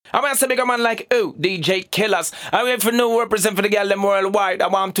I want to say big a man like, oh, DJ KILLAZ. I mean, if you know, represent for the girl them worldwide. I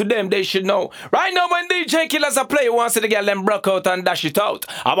want to them, they should know. Right now, when DJ KILLAZ a play, wants the girl them broke out and dash it out.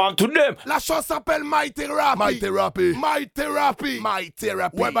 I want to them. La chose s'appelle My Therapy. My Therapy. My Therapy. My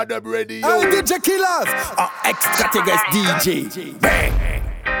Therapy. Webadub Radio. Hey, DJ KILLAZ. Extraterrestrial DJ. Bang.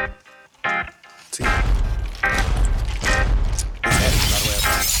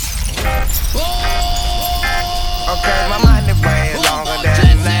 Okay, my money way longer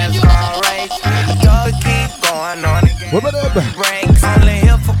than NASCAR race. Gotta keep going on again. Breaks only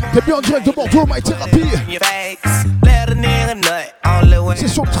here for T'es bien en direct de Bordeaux, My Therapy. let a nigga nut. Only way. C'est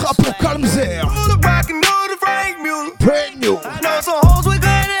sur le drapeau KILLAZ. Brand new. I know some hoes with good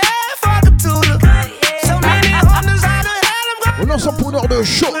ass, fuck a tutor. So many hunters, I done had them. On est ensemble pour une heure de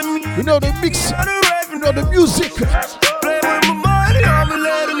show, une heure de mix, une heure de musique. Play with my money, I'ma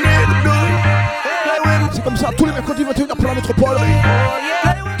let a nigga do it. C'est comme ça, tous les mercredis 21h pour la métropole,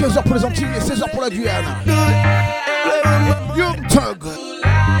 15h pour les Antilles et 16h pour la Guyane. Young Thug.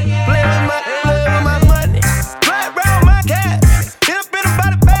 Play with my money. Play around my cat. Hit up in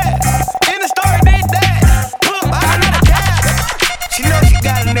about a bag. In the story, did that. Pull up another cab. She know she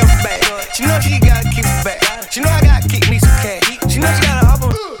got a nigga back. She know she gotta keep it back. She know I gotta keep me some cash. She know she gotta hop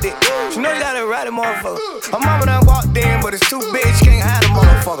on dick. She know she gotta ride a motherfucker. Her mama done walked in, but it's too big, she can't hide the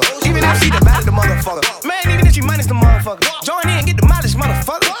motherfucker. Even if she divided the motherfucker. Man, even if she minus the motherfucker. Join in and get the mileage,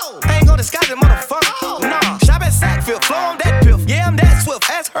 motherfucker. I ain't gonna disguise the motherfucker. Nah, shop at Sackville, flow on that piff. Yeah, I'm that swift,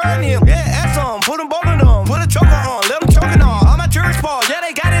 ask her and him. Yeah, ask them, put them both on them. Put a choker on, let them choking on. All my jewelry spoiled, yeah,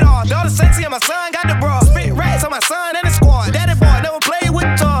 they got it all. Daughter sexy and my son got the bra. Spit rats on my son and the squad. Daddy boy never play with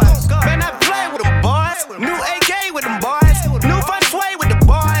toys. Man, not play with them boys. New AK with them boys. New fun sway with the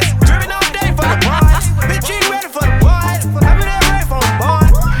boys. Driven all day for the boys. Bitch, you ain't ready for the boys. I been there ready for them boys.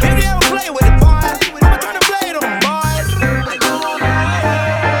 If you ever play with the boys, I'ma turn the blade on them boys.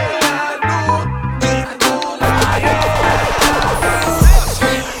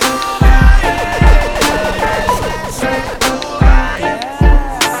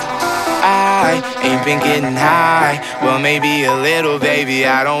 I ain't been getting high. Well, maybe a little, baby,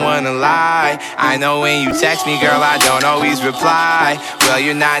 I don't wanna lie. I know when you text me, girl, I don't always reply. Well,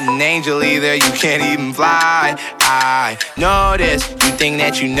 you're not an angel either, you can't even fly. I know this, you think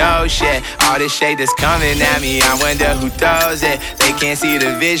that you know shit. All this shade that's coming at me, I wonder who throws it. They can't see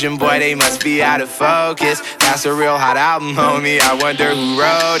the vision, boy, they must be out of focus. That's a real hot album, homie, I wonder who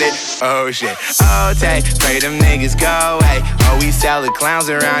wrote it. Oh shit, okay, pray them niggas go away. Oh, we sell the clowns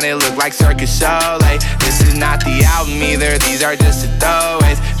around, it look like Circus Soleil. This is not the album either, these are just the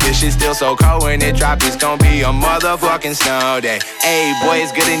throwaways. This shit's still so cold when it drop, it's gon' be a motherfucking snow day. Hey, boy,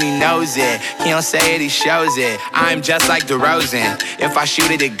 it's good and he knows it. He don't say it, he shows it. I'm just like DeRozan. If I shoot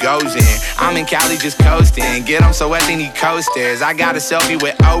it, it goes in. I'm in Cali just coasting. Get him so wet, they need coasters. I got a selfie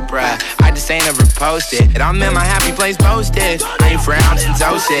with Oprah. I just ain't ever posted. And I'm in my happy place posted. I ain't frowned since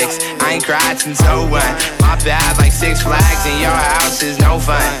 06. I ain't cried since 01. My bad like Six Flags and your house is no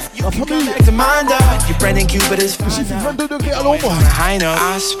fun. La famille. Back to mind up. Your Brandon Cupid is Ici, il fait 22 degrés à l'ombre. high note.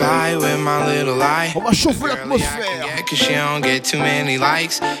 I spy with my little eye. On va chauffer l'atmosphère. Yeah, cause she don't get too many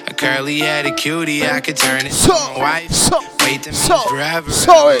likes. A curly headed cutie, I could turn it So, to my wife. Wait to so, forever.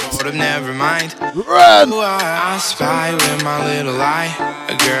 so it. Hold up, never mind. Run! Ooh, I spy with my little eye.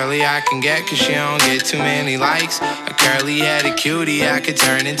 A girly I can get cause she don't get too many likes. A curly headed cutie, I could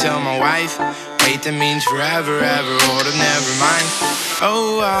turn into my wife. Wait, that means forever, ever. Hold up, never mind.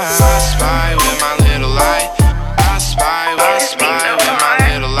 Oh, I spy with my little eye. I spy with my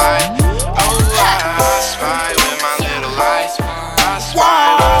little eye. Oh, I spy with my little eye. I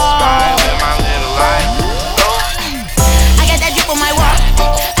spy with my little eye. I got that drip on my walk.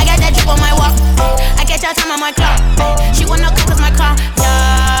 I got that drip on my walk. I catch all time on my clock. She wanna come cause my car,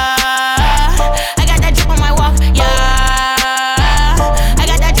 yeah. I got that drip on my walk, yeah. I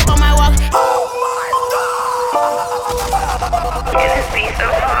got that drip on my walk. Oh my God! This beat so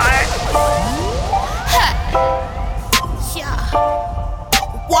hard. Yeah.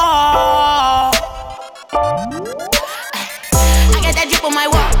 Whoa. I got that drip on my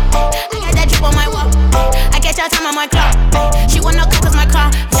walk. I got that drip on my walk. I catch all time on my clock. She wanna come cause my car,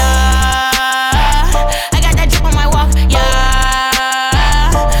 yeah. I got that drip on my walk, yeah.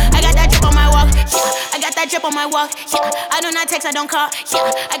 I got that drip on my walk, yeah. I got that drip on my walk, yeah. I do not text, I don't call,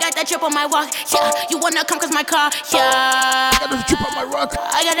 yeah. I got that drip on my walk, yeah. You wanna come cause my car, yeah. I got a drip on my rock.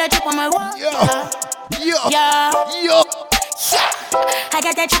 I got that drip on my walk, Yeah. Yeah. yeah. Yeah. Yeah, I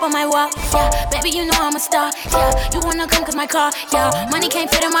got that drip on my walk, yeah. Baby, you know I'm a star, yeah. You wanna come cause my car, yeah. Money can't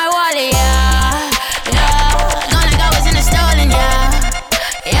fit in my wallet, yeah. Yeah, gone like I was in a stolen, yeah.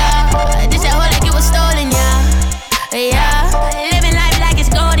 Yeah, this that whole like it was stolen, yeah. Yeah, living life like it's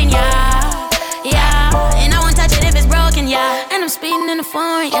golden, speeding in the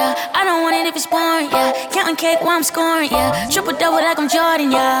foreign, yeah. I don't want it if it's boring, yeah. Counting cake while I'm scoring, yeah. Triple double like I'm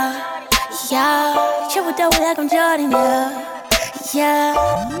Jordan, yeah. Yeah. Triple double like I'm Jordan, yeah. Yeah.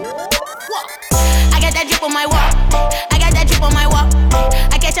 I got that drip on my wall. I got that drip on my wall.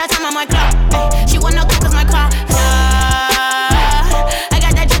 I catch all time on my clock. She wanna cook cause my car, yeah. I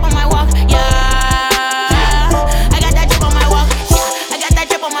got that drip on my walk, yeah. I got that drip on my walk, yeah. I got that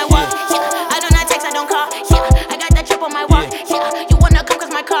drip on my walk, yeah. I do not text, I don't call, yeah. I got that drip on my walk, yeah. You wanna come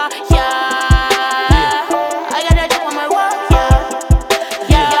cause my car, yeah. I got that drip on my walk,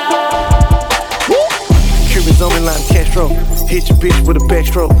 yeah. Cubans on me like Castro. Hit your bitch with a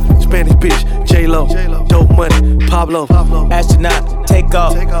backstroke. Spanish bitch, J-Lo. Dope money, Pablo. Astronaut, take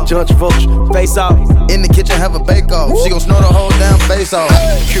off. Judge Vulture, face off. In the kitchen, have a bake-off. She gon' snort the whole damn face off.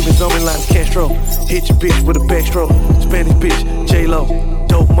 Cubans on me like Castro. Hit your bitch with a backstroke. Spanish bitch, J-Lo.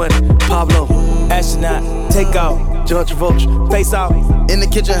 Dope money, Pablo. Astronaut, take off. Judge Vulture, face off. In the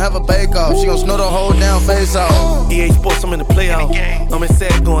kitchen, have a bake-off. She gon' snort the whole damn face off. EA Sports, I'm in the playoff. I'm in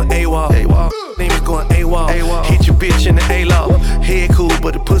SAC going AWOL. Name is going AWOL. Hit your bitch in the A-Law. Head cool,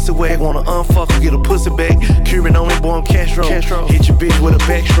 but the pussy wag. Wanna unfuck, get a pussy back. Cuban only born Castro. Hit your bitch with a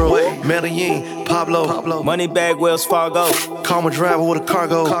backstroke. Medellin, Pablo. Money bag, Wells Fargo. Call my driver with a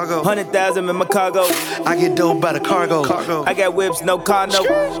cargo. 100,000 in my cargo. I get dope by the cargo. I got whips, no car, no.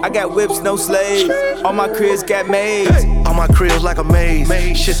 I got whips, no slaves. All my cribs got maids. All my cribs like a maze.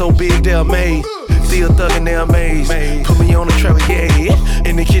 Shit so big, they're amazed. Still thuggin', they're amazed. Put me on the track, yeah.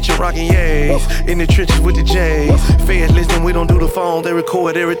 In the kitchen, rockin' yays. In the trenches with the J's. Feds listen, we don't do the phone. They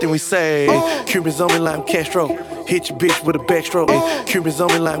record everything we say. Cubans on me like I'm Castro. Hit your bitch with a backstroke. Cubans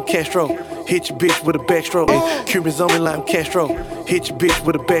on me like I'm Castro. Hit your bitch with a backstroke. Cubans on me like I'm Castro. Hit your bitch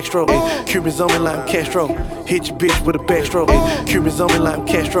with a backstroke. Cubans on me like I'm Castro. Hit your bitch with a backstroke. Cubans on me like I'm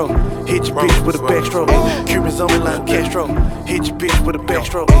Castro. Hit your bitch with a backstroke. Cubans on me like I'm Castro. Hit your bitch with a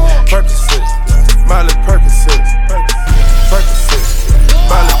backstroke. Percocet, Miley Percocet, Percocet,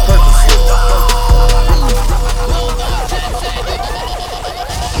 Miley Percocet.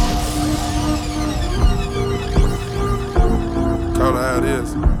 Call it how it is.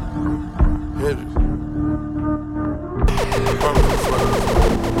 Hendrix.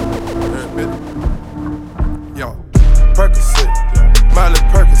 Yo, Percocet, Miley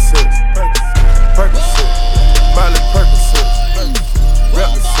Percocet, Percocet, Miley Percocet,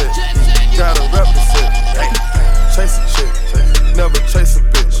 represent, gotta represent. Chase a chick, never chase a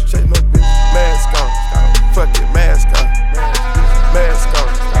bitch. Mask on, fuck it, mask on. Mask on,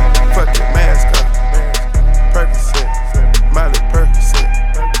 fuck it, mask on. Percocet, Miley Percocet.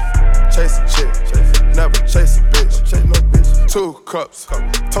 Chase a chick, never chase a bitch. 2 cups,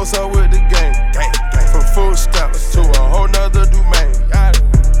 toast up with the gang. From food stamps to a whole nother domain.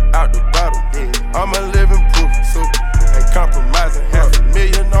 Out the bottle, I'm a living proof. Ain't compromising,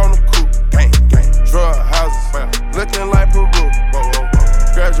 $500,000 on the coupe. Drug houses, looking like Peru.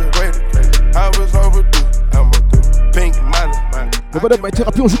 Graduated, I was overdue. I'm a pink Miley. Webadub, my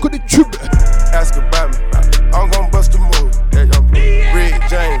thérapie, on joue que des tubes. Ask about me, I'm gon' bust a move. Rick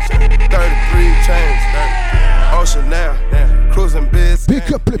James, 33 chains. Ocean now, cruising biz.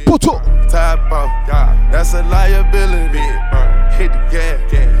 Pick up les potos. Top off, that's a liability. Hit the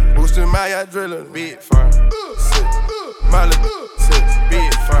gas, boosting my adrenaline. Big firm, Miley,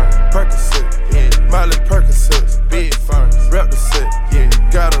 big firm. Percocet, Miley Percocet, big firm. Rep the set,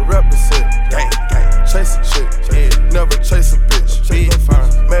 gotta rep the set. Chase a chick, never chase a bitch. Big firm,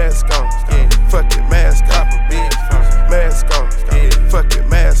 mask on, fuck it, mask on. Big firm, mask on, fuck it,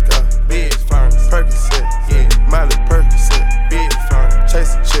 mask on. Big firm, Percocet, Miley Percocet, big firm.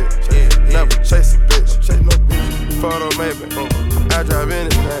 Chase a chick, never chase a bitch. Photo maybe, I drive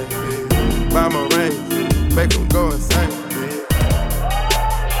anything. Buy my range, make them go insane.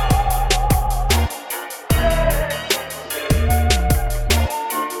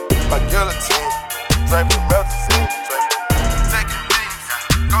 My guillotine, drink with melazine. Taking things,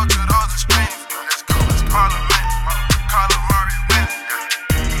 go to those extremes. Let's go, let's call them in. Call them Murray West.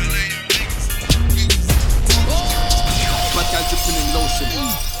 Bad guy dripping in lotion.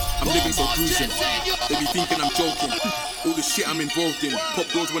 I'm living so cruising. They be thinking I'm joking. All the shit I'm involved in. Pop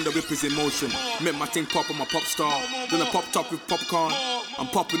goes when the whip is in motion. Make my thing pop, I'm a pop star. Then I popped up with popcorn. I'm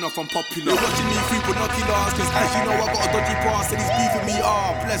popping off, I'm popular. They're watching me free binoculars, cause as you know I got a dodgy past. And he's beefing me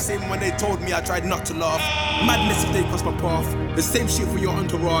off. Bless him when they told me I tried not to laugh. Madness if they cross my path. The same shit for your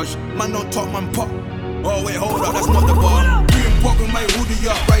entourage. Man don't talk, man pop. Oh wait, hold up, that's not the bar. Green pop with my hoodie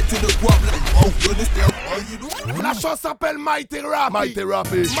up, right to the guap. Oh, you're this there. La chose s'appelle Mighty Rappy. Mighty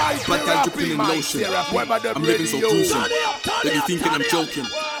Rappy. Bad guy dripping in lotion. I'm living so crucial. They be thinking I'm joking.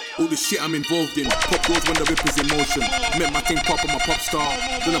 All the shit I'm involved in. Pop goes when the whip is in motion. Met my thing pop, I'm a pop star.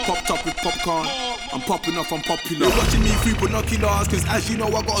 Then I popped up with popcorn. I'm popping off, I'm popular. You're watching me through binoculars, cause as you know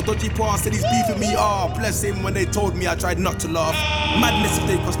I got a dodgy past. Said he's beefing me, bless him when they told me I tried not to laugh. Madness if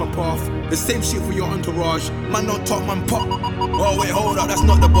they cross my path. The same shit for your entourage. Man don't talk, man pop. Oh wait, hold up, that's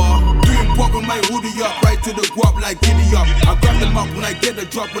not the bar. Doing pop with my hoodie up, right to the guap like giddy up. I grab them up when I get the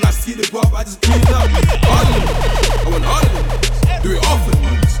drop. When I see the guap, I just clean up. I went harder than this. Do it often,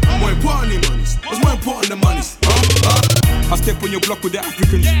 monies. More importantly, monies. What's more important than monies? I step on your block with the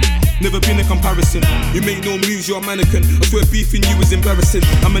Africans. Never been a comparison. You make no moves, you're a mannequin. I swear beefing you is embarrassing.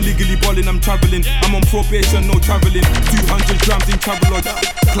 I'm illegally balling, I'm traveling. I'm on probation, no traveling. 200 grams in Travelodge.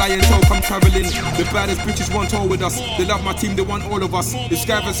 Clientele come traveling. The baddest bitches want all with us. They love my team, they want all of us. The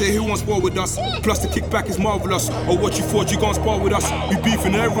Skyver say who wants war with us. Plus the kickback is marvelous. Or what you thought you gon' spar with us. We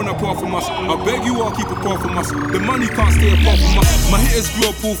beefing everyone apart from us. I beg you all keep apart from us. The money can't stay apart from us. My hitters grew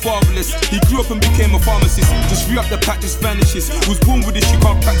up all fatherless. He grew up and became a pharmacist. Just re-up the pack, just vanishes. Was born with this, you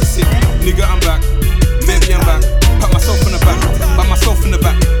can't practice it. Nigga, I'm back. Baby, I'm back. Pat myself in the back. Pat myself in the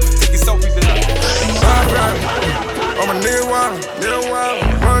back. Take your selfies in the back. I'm a nigga wild.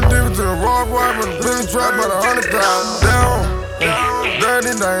 Run deep to the raw wire, but the billy drop by the 100,000. Down.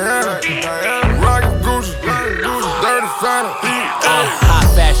 Dirty Diana. Rockin' Gucci. Dirty Fanta. High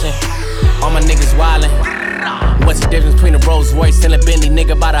fashion. All my niggas wildin'. What's the difference between a Rolls Royce and a Bentley?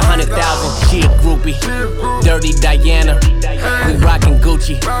 Nigga about 100,000. She a groupie. Dirty Diana. We rockin'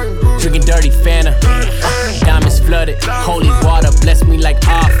 Gucci. Drinking dirty Fanta. Diamonds flooded. Holy water bless me like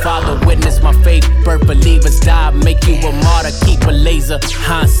our Father. Witness my faith. Birth believers die. Make you a martyr. Keep a laser.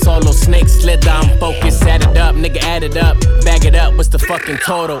 Han Solo. Snake slither. I'm focused. Add it up. Nigga add it up. Bag it up. What's the fucking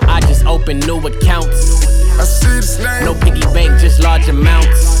total? I just opened new accounts. I see the snake. No piggy bank. Just large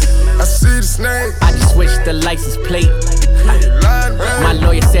amounts. I see the snake. I just switched the license plate. My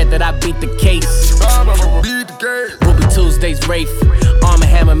lawyer said that I beat the case. Ruby Tuesdays, Rafe. Arm and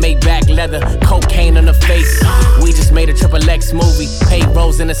Hammer make back leather. Cocaine on the face. We just made a XXX movie.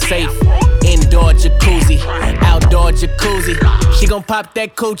 Payrolls in a safe. Indoor jacuzzi. Outdoor jacuzzi. She gon' pop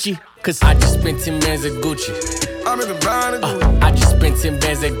that coochie. Cause I just spent 10 bands at Gucci. I'm in the blind of Gucci. I just spent 10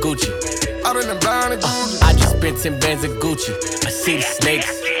 bands at Gucci. I'm in the blind of Gucci. I just spent 10 bands at Gucci. I see the snakes.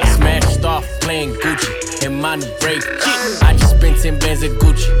 I smashed off playing Gucci. In my new break. I just spent 10 bands at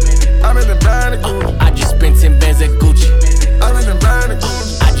Gucci. I'm in the blind of Gucci. I just spent 10 bands at Gucci. I'm in the blind of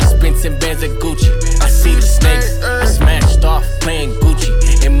Gucci. I just spent 10 bands at Gucci. I see the snakes. I smashed off playing Gucci.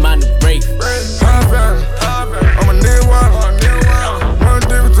 In my new break. I'm a nigga wild. Run deep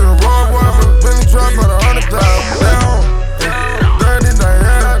to the raw wire. Billy drop by the 100,000. Dirty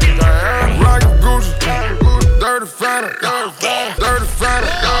Diana. Rockin' Gucci. Dirty Fanta. Dirty Fanta.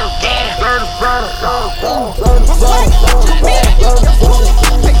 Dirty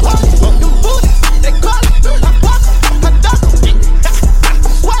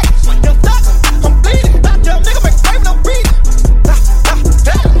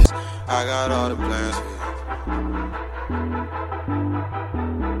I got all the plans for you.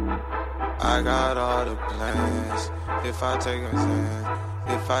 I got all the plans. If I take a chance,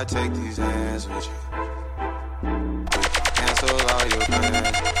 if I take these hands with you, cancel all your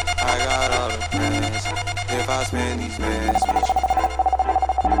plans. I got all the plans. If I spend these bands with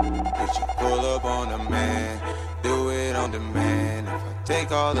you, pull up on the man, do it on demand. If I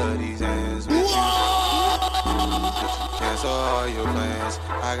take all of these hands with you, cancel all your plans.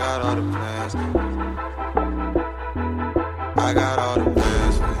 I got all the plans. I got all the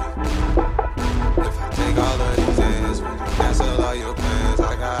plans for you. If I take all of these hands with you, cancel all your plans.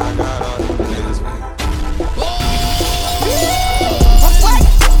 I got all the plans for you.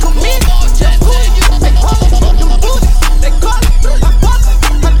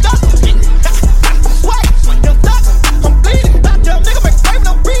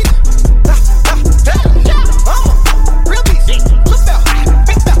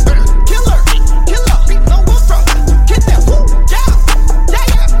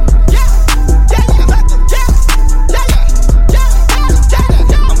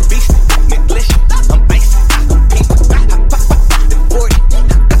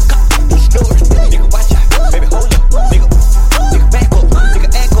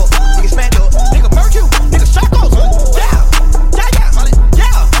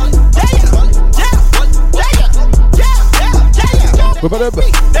 Webadub.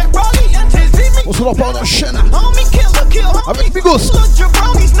 On se reparle dans la chaîne avec Bigos.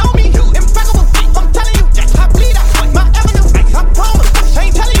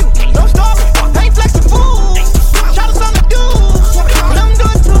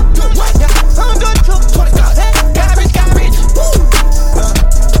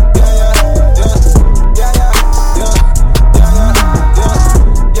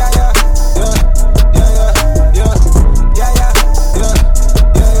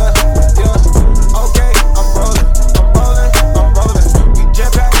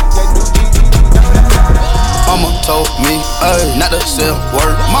 told me, not to sell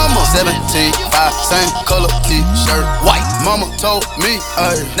word. Mama 17, 5, same color t-shirt, white. Mama told me,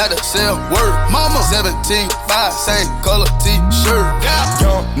 not to sell word. Mama 17, 5, same color t-shirt.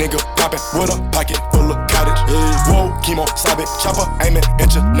 Young nigga poppin' with a pocket full of cottage. Whoa, chemo, sabe, chopper, aiming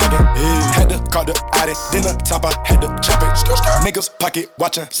at your noggin. Had to call the addy, then the top I had to chop it. Niggas pocket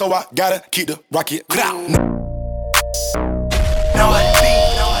watchin', so I gotta keep the rocket.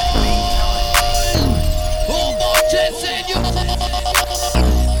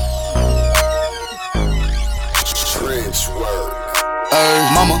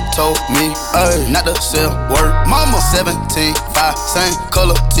 Mama told me, not to sell word. Mama 17, 5, same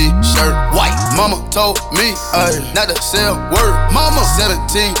color t-shirt, white. Mama told me, not to sell word. Mama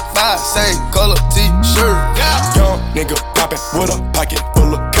 17, 5, same color t-shirt. Young nigga poppin' with a pocket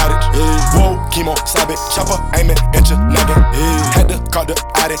full of cottage. Whoa, chemo, sabe, chopper, aiming at your noggin. Had to call the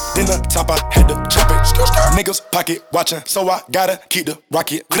addy, then the top I had to chop it. Niggas pocket watchin', so I gotta keep the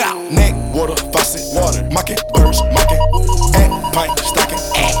rocket. Neck, water, faucet, water, mocking, birds, mocking. Pint stocking,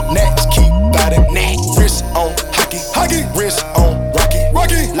 next keep biting, wrist on hockey, wrist on rocky.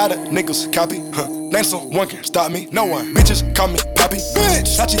 Lot of niggas copy, name someone can stop me, no one. Bitches call me Poppy,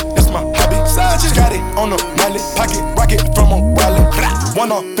 bitch. Sachi, it's my hobby. Sachi got it on the mallet, pocket rocket from a wallet.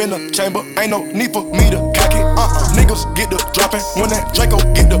 One off in the chamber, ain't no need for me to cock it. Niggas get the dropping when that Draco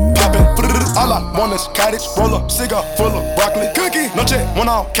get the popping. All I want is cottage, roll up, cigar full of broccoli. Cookie, no check, one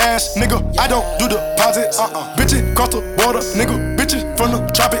all cash, nigga. I don't do deposits. Bitches cross the border, nigga. Bitches from the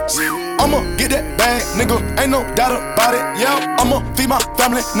tropics. I'ma get that bag, nigga. Ain't no doubt about it. Yeah, I'ma feed my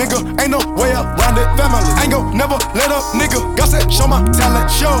family, nigga. Ain't no way around it. Family, ain't gon' never let up, nigga. Got that, show my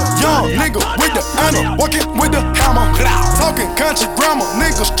talent. Show young nigga with the hammer, walking with the hammer. Talking country grammar,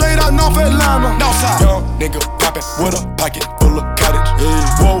 nigga straight out North Atlanta. Northside, young nigga poppin' with a pocket full of cottage.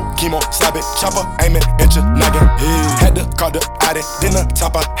 Whoa, chemo, sabe, chopper, aiming at your noggin. Had to call the addy, then the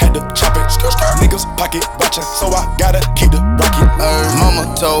top I had to chop it. Niggas pocket watchin', so I gotta keep the rocket.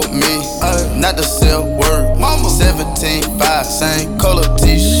 Mama told me, not to sell word. Mama 17, 5, same color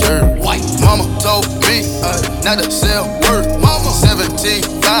t-shirt, white. Mama told me, not to sell word. Mama 17,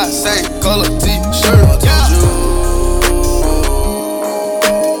 5, same color t-shirt.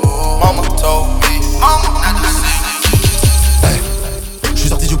 Mama told me, not to sell. Hey, j'suis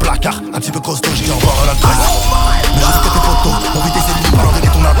sorti du placard, un petit peu costaud, j'ai encore la graisse. Mais je sais que tes potos ont vite tes ennemis par leur donner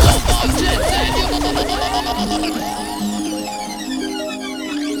ton adresse.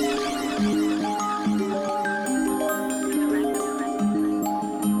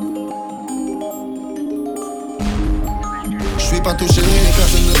 Pas touché,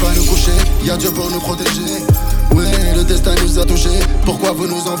 personne ne va nous coucher, y'a Dieu pour nous protéger. Ouais, le destin nous a touchés, pourquoi vous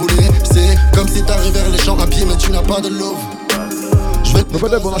nous en voulez? C'est comme si t'arrives vers les champs à pied mais tu n'as pas de l'eau.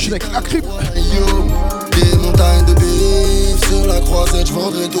 Webadub, on enchaîne avec la crime. Des montagnes de bif, sur la croisette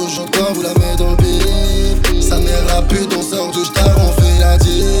j'vendrai toujours quoi, vous la mets dans le bif. Sa mère la pute, on sort du star, on fait la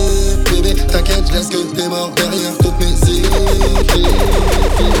diff. Bébé, t'inquiète, j'laisse que t'es mort derrière toutes mes îles.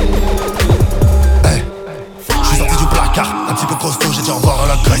 Du placard, un petit peu costaud, j'ai dû revoir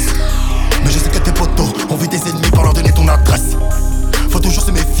la graisse. Mais je sais que tes potos ont vu tes ennemis par leur donner ton adresse. Faut toujours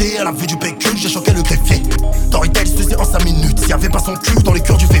se méfier, à la vue du pécule, j'ai choqué le greffier. Storytell se faisait en 5 minutes, s'il y avait pas son cul dans les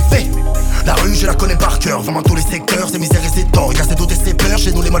cœurs du féfé. La rue, je la connais par cœur, vraiment tous les secteurs, c'est misère et c'est tort. Y'a ses doutes et ses peurs,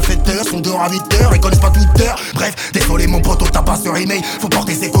 chez nous les malfaiteurs sont dehors à 8h, ils connaissent pas douteur. Bref, désolé mon poteau, t'as pas ce email. Faut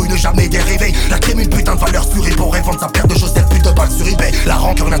porter ses couilles, ne jamais dériver. La crime, une putain de valeur sur eBay pour revendre sa paire de chaussettes, plus de balles sur eBay. La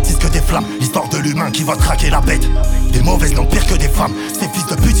rancœur n'attise que des flammes, l'histoire de l'humain qui va traquer la bête. Des mauvaises langues pires que des femmes, ces fils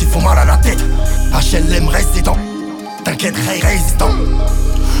de pute ils font mal à la tête. HLM résident, t'inquiète, résistant.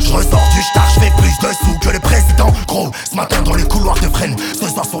 Je ressors du star, je fais plus de sous que le président. Gros, ce matin dans les couloirs de Fresnes, ce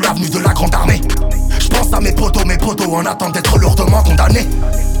soir sur l'avenue de la Grande Armée. Je pense à mes potos en attendent d'être lourdement condamnés.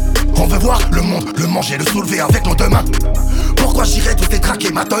 On veut voir le monde, le manger, le soulever avec nos deux mains. Pourquoi j'irai tous les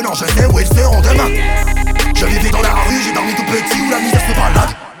traquer maintenant, je sais où ils seront demain. Je vivais dans la rue, j'ai dormi tout petit où la misère se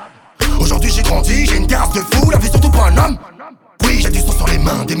balade. Aujourd'hui j'ai grandi, j'ai une terrasse de fou, la vie surtout pour un homme. Oui, j'ai du sang sur les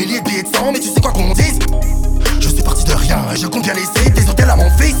mains, des milliers de billets de sang, mais tu sais quoi qu'on dise? Je suis parti de rien, et je compte bien laisser des hôtels à mon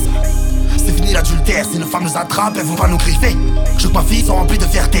fils. C'est fini l'adultère, si nos femmes nous attrapent, elles vont pas nous griffer. Je veux que ma fille soit remplie de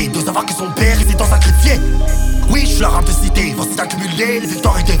fierté, de savoir que son père il s'est tant sacrifié. Oui, je suis la rame de cité, voici d'accumuler les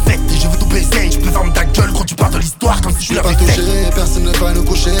victoires et défaites. Et je veux tout baisser, je peux fermer ta gueule quand tu parles de l'histoire comme si je suis la vérité. Touché, personne ne va nous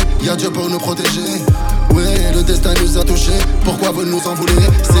coucher, y'a Dieu pour nous protéger. Ouais, le destin nous a touchés, pourquoi vous nous en voulez?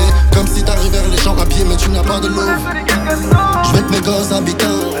 C'est comme si t'arrives vers les champs à pied mais tu n'as pas de l'eau. Je vais que mes gosses habitent.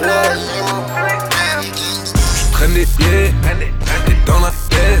 Traîne les pieds, t'es dans la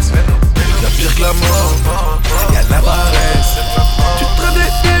pièce. Y'a pire que la mort, y'a de la paresse. Tu traînes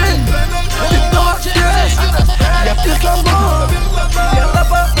les pieds, t'es dans la pièce. Y'a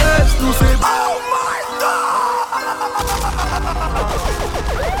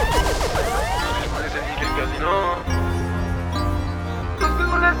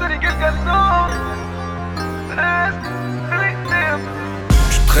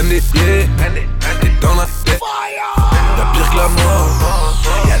Tu traînes les pieds, t'es dans la tête. Y'a pire que la mort,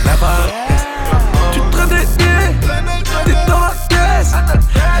 y'a la paresse. Tu traînes les pieds, t'es dans la caisse.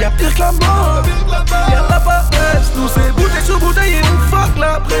 Y'a pire que la mort, y'a la paresse. Nous c'est bouteille sur bouteille et nous fuck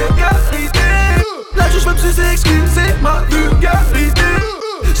la précarité. Là je me suis excusé ma vulgarité.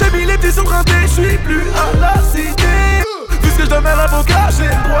 J'ai mis les pieds empruntés, je suis plus à la cité. Puisque je deviens l'avocat, j'ai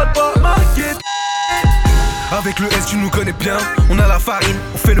le droit de pas m'inquiéter. Avec le S tu nous connais bien, on a la farine,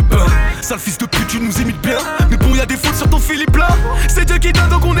 on fait le pain. Sale fils de pute tu nous imites bien, mais bon y'a des fautes sur ton Philippe là. C'est Dieu qui donne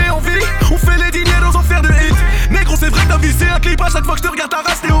donc on est en vie, on fait les dîners dans un fer de hit. Négro c'est vrai que t'as visé un clip à chaque fois que je te regarde ta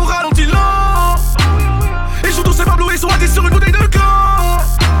race t'es au ralenti lent. Et joue tous ces Pablo ils sont assis sur une bouteille de camp.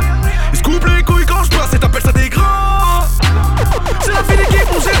 Ils se coupent les couilles quand je passe et t'appelles ça des grands. C'est la fille qui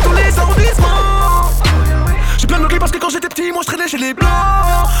plongeait tous les arrondissements. J'ai plein de clips parce que quand j'étais petit moi je traînais chez les blancs.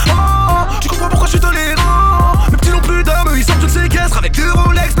 Tu comprends pourquoi je suis tolérant. Mes petits n'ont plus d'âme, ils sortent de séquestre avec des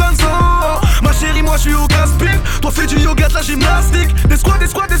Rolex plein de sang. Ma chérie, moi je suis au gaspille. Toi fais du yoga, de la gymnastique. Des squats,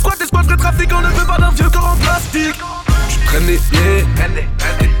 vrai trafic. On ne veut pas d'un vieux corps en plastique. Tu traînes les pieds,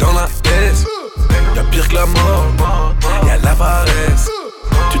 t'es dans la caisse. Y'a pire que la mort, y'a la paresse.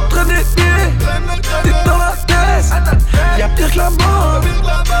 Tu traînes les pieds, t'es dans la caisse. Y'a pire que la mort,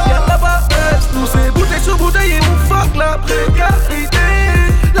 y'a la paresse. Nous c'est bouteille sur bouteille et on fuck la précarité.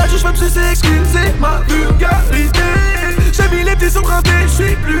 Là je me suis excusé ma vulgarité. J'ai mis les petits empruntés, je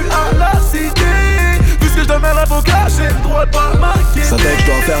suis plus à la cité. Puisque je deviens l'avocat, j'ai le droit de pas m'inquiéter. Ça fait que je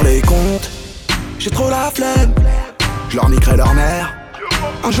dois faire les comptes, j'ai trop la flemme. Je leur niquerai leur mère.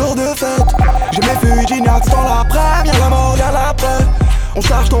 Un jour de fête, j'ai mes Fujinax dans l'après. Y'a la mort, y'a l'après. On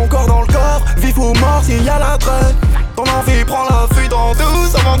charge ton corps dans le corps, vif ou mort s'il y a la traite. Ton envie prend la fuite en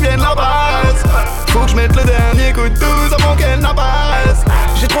douce avant que vienne la baisse. Faut que je mette le dernier coup de douce avant qu'elle n'apparaisse.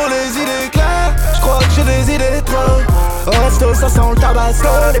 J'ai trop les idées claires, j'crois que j'ai des idées trop. Au resto ça sent le tabasco,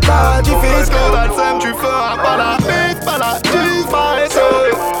 les paradis fiscaux. T'as le seum, tu feras pas la bite, pas la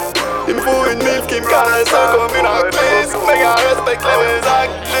disparaisseur. Il me faut une milf qui me caresse comme une actrice. Mes gars respectent les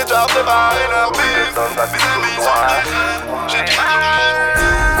actes, j'ai déjà préparé leur bif. Mes amis sont des j'ai déjà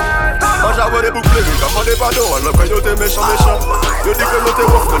Quand j'avoue des boucles, comme des panneaux, alors quand yo t'es méchant, yo dis que yo t'es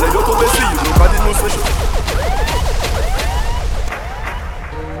ouf, mais yo tombé si, yo pas dit nous c'est chaud.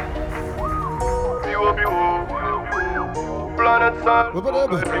 Planet Sun,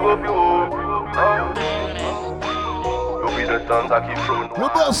 le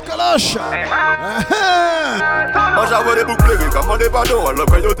boss Kalash. Quand j'avoue des boucles, comme des panneaux, alors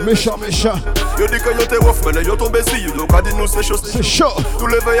quand yo t'es méchant. Yo dis que yo t'es ouf, mais yo tombé si, yo pas dit nous c'est chaud. C'est chaud. Tous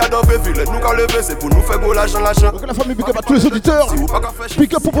les veilles à dans ville, nous quand lever c'est pour nous faire beau l'argent. Donc la famille, big up à tous les auditeurs.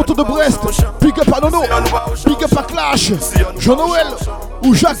 Big up au poteau de Brest. Big up à Nono. Big up à Clash. Jean-Noël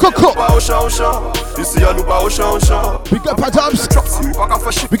ou Jacques Coco. Ici y'a nous pas au champ. Big up à Dams.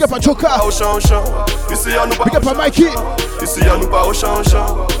 Big up à Joka. Big up à Mikey. Ici y'a nous pas au champ.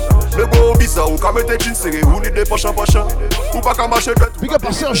 Le beau bizarre ou quand mettez jeans serré ou ni des poches. Ou pas qu'à marcher tête. Big up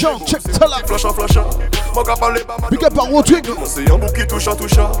à Sergent. Check ça là. Flashant. Big up à Rodrigue. C'est un bouc qui touchant.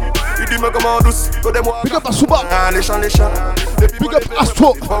 Il dit me comment douce. Big up à Souba. Les champs. Big up à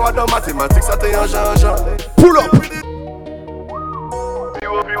Astro. Dans mathématiques ça t'est un genre. Pull up.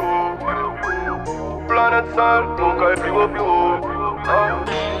 Planète sale, mon cœur est plus haut.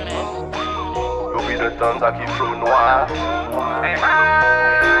 L'oubli de temps, ça qui flou noir.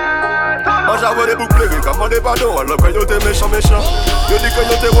 Quand j'avoue des boucles, comme des panneaux, alors quand yo t'es méchant. Yo dis que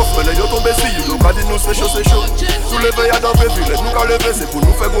yo t'es ouf, mais yo tombé si, yo pas dit nous c'est chaud. Tous les veilles à dans les villes, nous quand lever c'est pour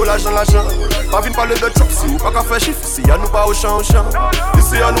nous faire beau l'argent. Pas vine parler de chop, si ou pas qu'à faire chiffre, ici y'a nous pas au champ.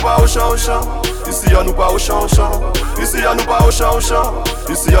 Ici y'a nous pas au champ. Ici y'a nous pas au champ. Ici y'a nous pas au champ.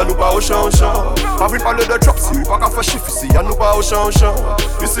 Ici y'a nous pas au champ. Pas vine parler de chop, si ou pas qu'à faire chiffre, ici y'a nous pas au champ.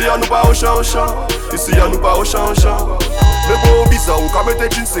 Ici y'a nous pas au champ. Ici y'a nous pas au champ. Le beau bizarre ou quand mettez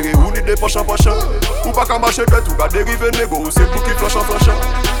jeans serré ou ni des poches. Ou pas qu'à marcher tête ou qu'à dériver négo ou c'est pour qui flashant.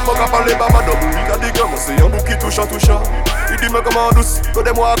 Faut qu'à parler pas madame ou il a des gars, c'est un bouc qui touchant. Il dit me comment douce,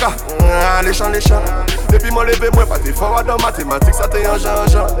 codez-moi gars. Les champs. Depuis mon levé, moi pas t'es fort dans mathématiques, ça t'est un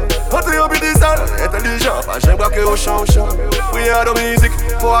genre. Entré au but intelligent, pas j'aime braquer au champ. Prière de musique,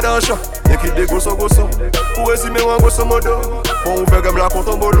 pour aller en chant. Équipe des gosso. Pour résumer en grosso modo, on ouvre comme la compte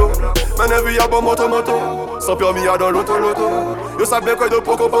en bolo. Maintenant il y a bon moto. Sans permis à dans l'auto. Yo savez que de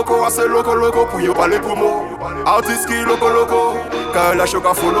poco assez loco pour yo parler pour moi. Artiste qui loco. Quand la choc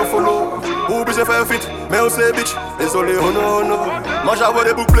à follow. Obligé faire fit, mais on c'est bitch. Désolé, oh non, non. Moi j'avoue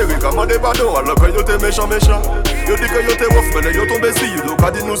des boucles plérées, comme des pardons. Alors que yo t'es méchant, méchant. Yo dis que yo t'es ouf, mais yo tombé si. Yo donc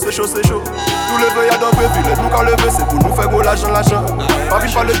a dit nous c'est chaud, c'est chaud. Tout le veut y'a dans le ville, nous quand lever c'est pour nous faire gros l'argent, l'argent. Pas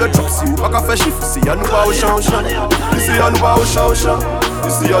vite parler de job si ou pas qu'à faire chiffre. Si y'a nous pas au champ, au champ. Ici y'a nous pas au champ, au champ.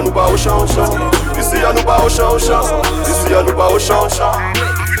 Ici y'a nous pas au champ, au champ. Ici y'a nous pas au champ, au champ. Ici y'a nous pas au champ, au champ.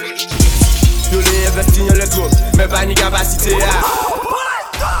 Yo les investis dans le groupe, mais pas ni capacité à.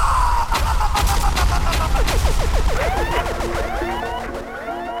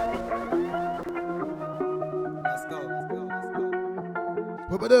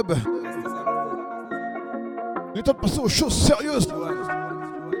 Webadub. Il est temps de passer aux choses sérieuses.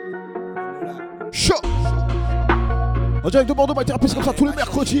 Chaud. En direct de Bordeaux, thérapie comme ça tous les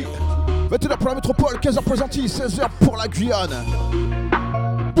mercredis. 21h pour la métropole, 15h pour les Antilles, 16h pour la Guyane.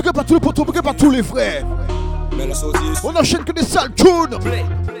 Big up à tous les potos, big up à tous les frères. On enchaîne que des sales tunes.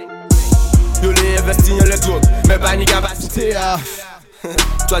 Yo les investis dans le groupe, mais pas ni capacité à.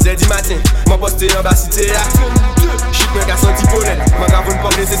 3h du matin, mon posté en bas cité à. Chic mais qu'à senti poney, mon gars vous ne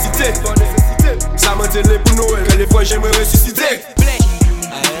pas nécessité. Ça m'a télé pour Noël, que les fois j'aimerais ressusciter.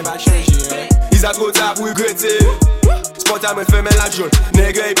 Rien va changer, ils a trop tard pour regretter. Sport à me fait mais la jaune,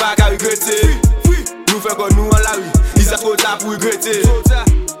 nègre est pas qu'à regretter. Nous fait comme nous en la rue, ils a trop tard pour regretter.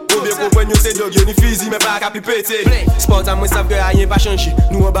 Faut bien comprendre yo c'est dog, yo ni physique mais pas qu'à pipeter. Sport à moi savent que rien pas changé.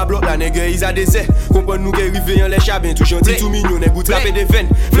 Nous en bas bloc la nègre ils a des airs. Comprendre nous qu'est rivé en les chabins, tout gentil, tout mignon, nègre ou trapper des veines.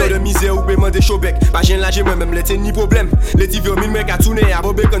 Fleur de misère ou paiement des chaubecs. Pas gêne là j'ai moi-même les ni problème. Les tivio mille mecs à tourner à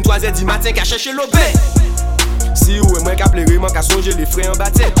bobé comme 3h du matin qu'à chercher l'obé. Si ou moi qu'à pleurer, moi qu'à songer les frais en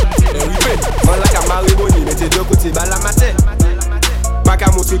bataille. On l'a qu'à marrer bonnie, mettez deux côtés balle la matin. Pas qu'à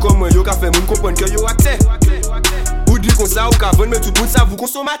montrer comme moi, yo qu'à faire moun comprendre que yo acté. Ou dit comme ça ou qu'à vendre, mais tout le monde ça vous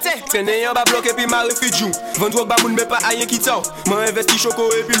consommatez. Traîner en bas bloc et puis marrer fidjou. Vendre ba moun mais pas rien qui t'a. Moi investi choco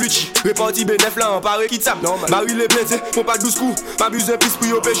et puis luchi. Réparti bénéf là en paré qui tape. Baril les blindés, font pas 12 coups. Pas besoin plus pour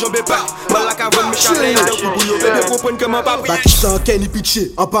yo péché jambé pas. Moi la qu'à vendre mes chalet pour yo bien comprendre comment pas prier. Pakistan Kenny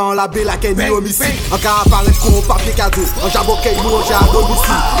pitché, en pas en la belle la Kenny homicide. En cas apparaître qu'on papier cadeau. En jaboké nous on j'ai à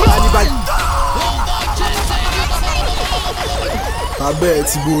domicile. Hannibal. Ah ben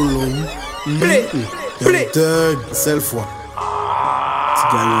Tiboulon. Thug, seule fois.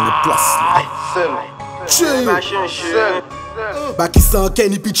 Tu gagnes une place. Pakistan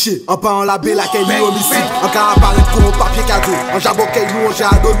Kenny pitché, en pas en la belle la Kenny homicide. En cas apparaître qu'on papier cadeau. En jaboké nous on j'ai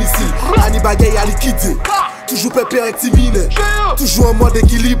à domicile. Hannibal Gay à liquider. Toujours pépère rectiminé, toujours en mode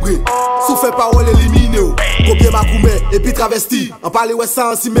équilibré. Souffle parole éliminé. Copier ma coumé et puis travesti. En parler ouais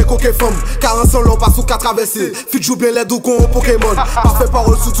ça ainsi mais coquet femme. 40 ans l'on passe ou qu'à traverser. Fit joue bien les doux qu'on Pokémon. Parfait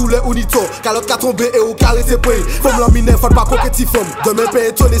parole sur tous les unitons. Calotte qu'à tomber et au carré tes points. Femme l'emminer, faut pas coquetti femme. Demain paye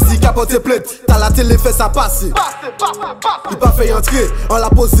étonné si capote plainte. T'as la télé fait ça passer. Il pas fait entrer, on l'a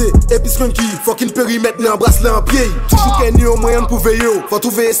posé. Et puis skunky, faut qu'il périmètre ni un bracelet en pied. Toujours qu'un ni au moyen pour veiller. Faut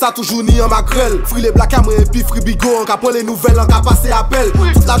trouver ça toujours ni en maquerelle. Free les black à moi et puis free bigo. On ka prend les nouvelles, on ka passer appel.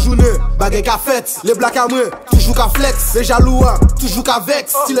 Toute la journée, baguette qu'a fête. Les black à moi, toujours qu'à flex. Les jaloux, toujours qu'à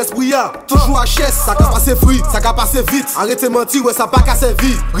vex. Si l'esprit toujours à chaise. Ça ka passer free, ça ka passer vite. Arrêtez mentir, ouais ça pas qu'à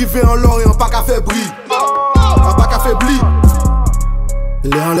servir. Rivé en l'or et on pas qu'à faire bris. On pas qu'à faire blis.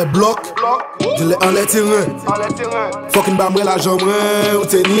 Il est en les blocs, il est en les terrains. Fucking bamre la jambe, ou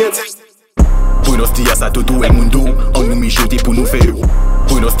t'es niet. Buenos dias a todo el mundo, on nous mijote pour nous faire.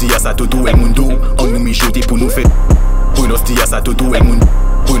 Buenos dias a todo el mundo, on nous mijote pour nous faire. Buenos dias a todo el mundo,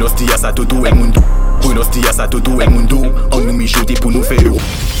 buenos dias a todo el mundo, buenos dias a todo el mundo, on nous mijote pour nous faire.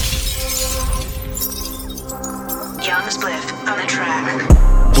 Young Spliff on the track.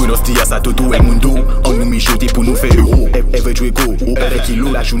 Buenos dias a todo el mundo, on nous mijote pour nous faire euro. Elle veut jouer go, ou elle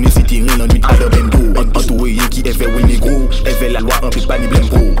kilo la journée c'est tiré la nuit à la bendo. Entouré rien qui est fait oui négro, elle fait la loi en peut pas ni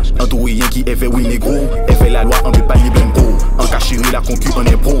blembo. Entouré rien qui est fait oui négro, elle fait la loi en peut pas ni blembo. En cachéré la concu en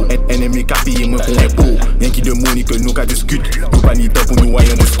impro, ennemi qu'a payé moins pour impôt. Rien qui de money que nous qu'a discute, nous pas ni temps pour nous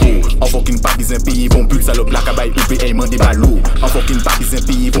voyer en discours. En fucking pas besoin payer bon pute salope la cabaye ou paiement des ballots. En fucking pas besoin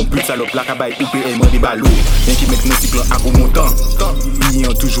payer bon pute salope la cabaye ou paiement des ballots. Rien qui met nos cycles à gros montant,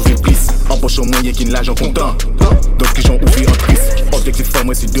 toujours fait plus, en poche au moyen qui l'argent content. Donc j'en ouvre en crise. Objectif pour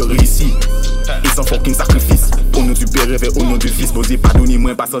moi c'est de réussir. Et sans fucking sacrifice. Au nom du père et au nom du fils. N'osez pas donner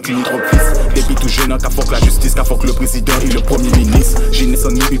moins, pas sentir ni trop plus. Depuis tout jeune, qu'a fuck la justice, qu'a fuck le président et le premier ministre. J'ai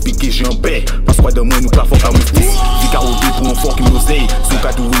naissance ni piqué, j'ai en paix. Parce quoi de moi nous qu'a fuck à justice. Vika au dé pour un fucking l'oseille. Sous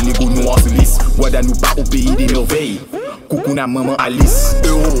cadou et négo noir sur lisse. Wada nous pas au pays des merveilles. Coucou na maman Alice.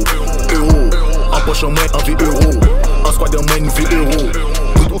 Euro. En poche au moins en vie euro. En squad de moi nous vie euro.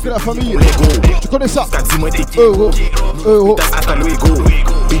 On fait la famille, tu connais ça? Euro. Hasta luego.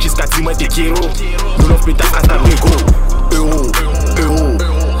 Bitches qu'a dit moi t'es kilo. Nous l'on pétasse hasta luego. Euro.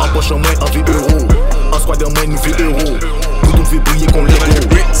 En poche en moins en vie euro. En squad en moins nous vie euro. Nous devons briller qu'on l'ego.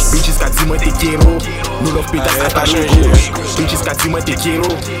 Bitches qu'a dit moi t'es kéro. Nous l'offre pétasse à ta logo. Bitches qu'a dit moi t'es kéro.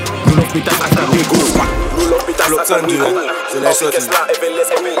 Nous l'offre pétasse à ta logo. Nous l'offre pétasse à ta logo. Je l'ai sorti.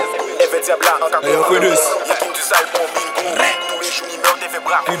 Et on produit.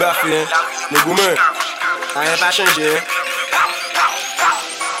 Puis baffé, les gourmands. Rien pas changé.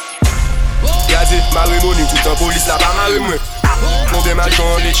 Y'a dit, ma remonie, tout en police là pas ma remouée. Mon démarchant,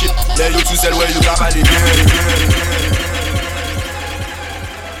 les chips, les yo tout seul, ouais, yo pas parler bien.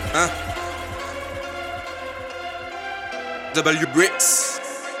 Hein? W Bricks.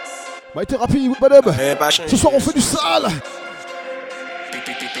 My thérapie, webadub. Ce soir on fait du sale.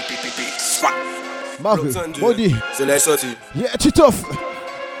 Marvel, Body. C'est la sortie. Yeah, Titoff.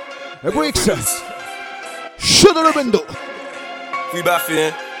 Les Bricks. Chaud dans le bendo. Puis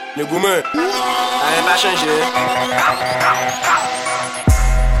baffé, les gourmands. Rien pas changé.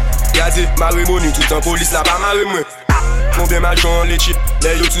 Y'a dit, ma remonie, tout en police là pas ma remouée. Mon démarchant, les chips,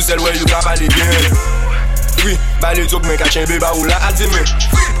 les yo tout seul, ouais, yo pas parler bien. Oui, bah les trucs, mais qu'à chien bébé ou là, à dire, mais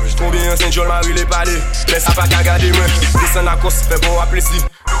combien Saint-Jean Marie les palais, laisse ça pas qu'à garder, mais descend la course, fait bon apprécier.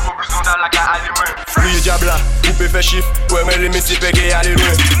 Oui, diable, coupé fait chiffre, ouais, mais les messieurs pèguent aller loin.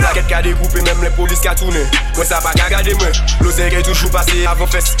 La quête qu'a découpé, même les polices qu'a tourné. Ouais, ça pas qu'à garder, moi. L'oseille est toujours passé avant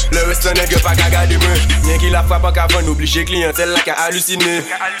fesse. Le reste n'est pas qu'à garder, moi. Rien qui la frappe en qu'avant, obligé clientèle là qu'à halluciner.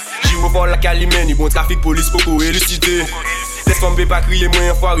 J'y repars la calimène, ni bon trafic, police, pour élucider. Laisse-moi pas crier,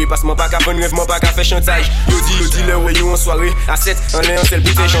 moi, enfoiré. Passe-moi pas qu'à bonne rêve, moi pas qu'à faire chantage. Yo dit, le ouais, yo en soirée. À 7, en l'air, en seul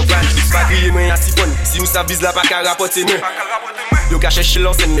bouteille champagne. Pas crier, moi, à 6 points. Si nous ça vise là, pas qu'à rapporter, moi. Yo ka chercher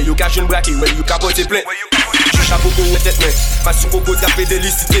l'ancienne, mais yo ka jeune braqué, ouais, yo ka porter plein. Je chapeau pour une tête, mais pas sur coco, t'as fait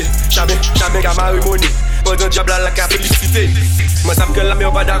délicité. Jamais qu'à ma remonie. Pendant diable à la ka félicité. Moi, ça me gueule la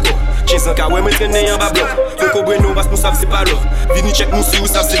meilleure pas d'accord. J'ai un cas, ouais, me traîner en bas blanc. Faut qu'on brenne, parce qu'on savent c'est pas l'eau. Vini check nous si ou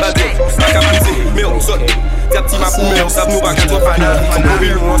savent c'est pas bien. Pas qu'à pousser, mais on saute. T'as petit ma pou, mais on savent nous pas qu'à toi fanal. On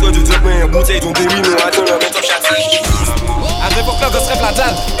mobile, on entre deux trucs, mais un bouteille, donc des nous attends, on met top châtier. À l'époque, là, on serait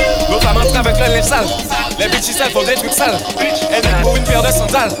platal. L'autre femme entre avec le linge sale. Les bitches sales font des trucs sales. Elle est pour une paire de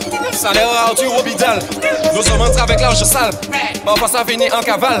sandales. Ça l'air à Arthur au bidal. Nous sommes entrés avec l'argent sale. Parfois ça finit en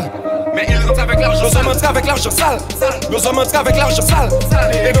cavale. Mais ils rentrent avec l'argent sale. Nous sommes entrés avec l'argent sale. Nous sommes entrés avec l'argent sale.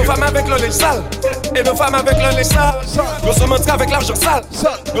 Et nos femmes avec le linge sale. Et nos femmes avec le linge sale. Nous sommes entrés avec l'argent sale.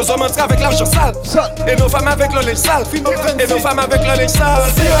 Nous sommes entrés avec l'argent sale. Et nos femmes avec le linge sale. Et nos femmes avec le linge sale.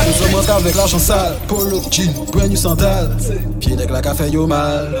 Nous sommes entrés avec l'argent sale. Polo, jean, brand new sandales. Pied de la café yo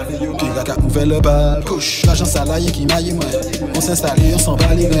mal. Pied de la café ouvert le bal. Couche, l'argent salarié qui maille moi. On s'installe et on s'en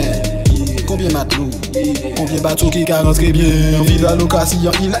bat les reins. Combien matelots, combien bateaux qui carrent très bien. On vit la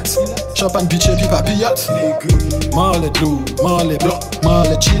location ilette. Champagne, bitch et puis papillote. Marle de l'eau, marle blanc,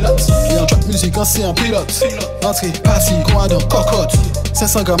 marle chilote. Et en track musique quand c'est un pilote. Entrée, partie, quoi dans cocotte.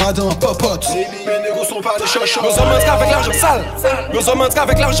 500 grammes dans popote. Les négos sont pas des chochots. Nous sommes entrés avec l'argent sale. Nous sommes entrés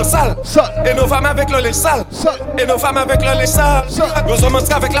avec l'argent sale. Et nos femmes avec le linge sale. Et nos femmes avec le linge sale. Nous sommes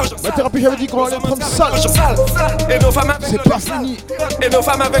entrés avec l'argent sale. La thérapie, j'avais dit qu'on allait prendre sale. Et nos femmes avec c'est pas fini. Et nos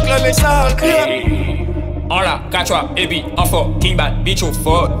femmes avec le linge sale. En là, Kachwa, Ebi, Enfo, King Bad, Bitch ou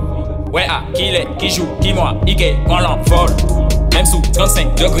Ford. Ouais, ah, qui l'est, qui joue, qui moi, Ike, on l'envole. Même sous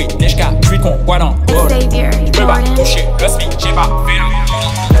 35 degrés, Neshka, j'suis con, quoi dans bol. J'peux pas toucher le speed, j'ai pas fait.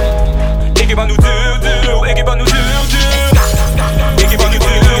 Équipe à nous dur, équipe à nous dur. Équipe à nous dur,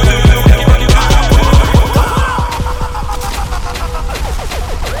 équipe à nous dur.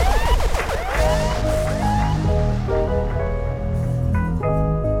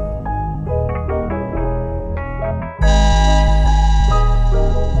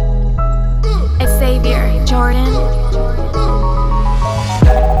 Jordan.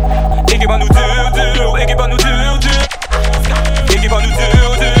 Équipe à nous dur, équipe à nous dur. Équipe à nous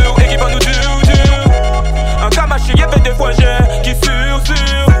dur, équipe à nous dur. Un camaché, y'avait des fois j'ai qui sur.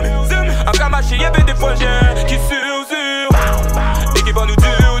 Un camaché, y'avait des fois j'ai qui sur. Équipe à nous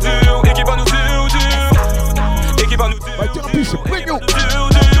dur, équipe à nous dur. Équipe à nous dur. My thérapie, c'est pignon.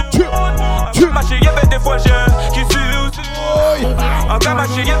 Un camaché, y'avait des fois j'ai qui sur. Un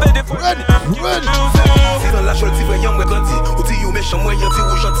camaché, y'avait des fois si dans la jolie si voyant moi grandi, ou dit yo méchant moi yon dit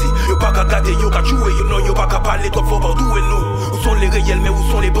ou gentil. Yo pas qu'à garder, yo qu'à jouer, yo non yo pas qu'à parler, trop fort par d'où et nous. Où sont les réels mais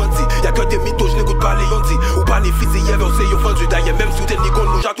où sont les bandits? Y'a que des mythos, je n'écoute pas les yondis. Ou pas les fils et y'avait aussi yo vendu. D'ailleurs même sous tes nigons,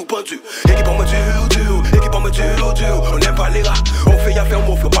 nous j'ai tout pendu. Équipe en moi dur, équipe en moi dur. On aime pas les rats, on fait affaire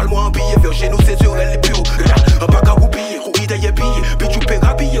mon frère, parle-moi en billet. Vers chez nous c'est dur, elle est pure. Un pas qu'à roupiller, rouille d'ailleurs billet. Bitch ou père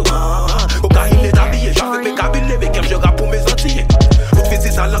habillé, au cas il est habillé. J'avais mes cabinets, mais comme je rappe pour mes antillais. Ou te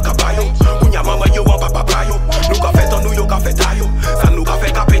fais ça là cabayo, kounya maman yo en papa payo. Nous qu'a fait en nous yo qu'a fait tayo, ça nous qu'a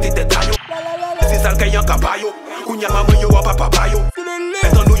fait capter des détails. C'est ça le caillou cabayo, kounya maman yo en papa payo.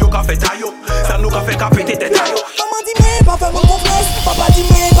 Fait en nous yo qu'a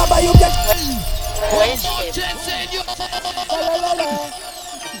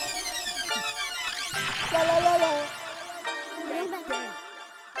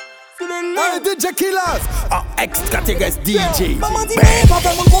Hey, DJ KILLAZ, un extraterrestre DJ. Maman dit mais pas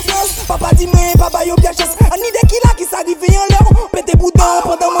faire mon confiance. Papa dit mais papa yo bien chance. Un idée qui là qui s'arrive en l'air. Pété boudin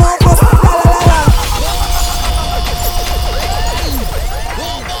pendant mon enfance.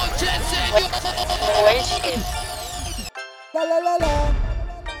 La la la la.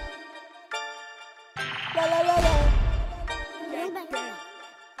 La la la la. La la la la.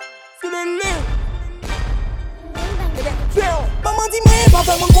 C'est le lait. Maman dit mais pas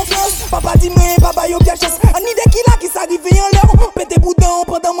faire mon confiance. Papa dit mais papa yo bien chance. Un idée qui là qui s'arrive en l'air. Pété boudin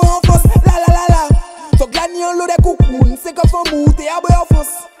pendant mon enfance. La la la la. Donc la nuit on l'eau des coucounes. C'est comme un mou t'es à en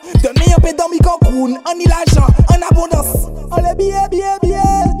France. Demain on peut dormir comme coune. On y l'argent en abondance. On les billets billets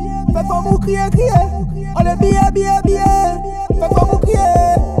billets. Fais pas mou crier crier. On les billets billets billets. Fais pas mou crier.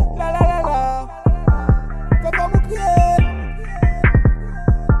 La la la la. Fais pas mou crier.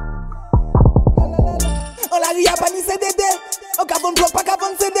 On la rie à Pani CDD. On cavonne bloc pas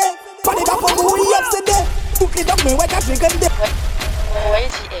cavonne CD. Pas les bafons nous y obsédé. Toutes les dogs mais ouais qu'à j'ai gagné. Ouais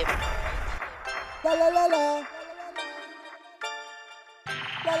JM. La la la la.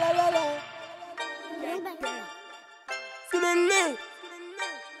 La la la la. C'est le lait.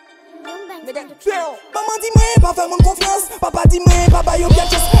 Maman dit mais pas faire mon confiance. Papa dit mais papa yo bien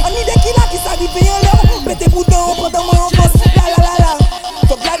chance. Un idée qui là qui s'arrive en l'air. Pété boudin pendant mon enfance. La la la la.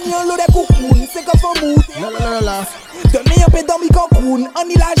 Donc la nuit on l'eau des coucounes. C'est comme un mou. La la la la. Demain on peut dormir comme coune. On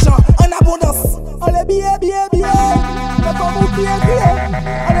y l'argent en abondance. On les billets billets billets. Fais pas mou crier crier.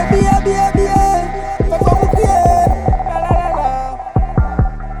 On les billets billets billets. Fais pas mou crier. La la la la.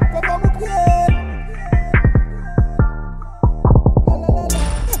 Fais pas mou crier.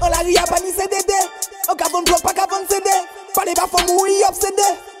 On la rie à Pani CDD. On cavonne bloc pas cavonne CD. Pas les bafons mou y obsédé.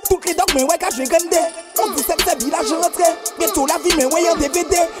 Toutes les dogs mais ouais qu'à j'ai gagné. On dit c'est village rentré. Bientôt la vie mais ouais en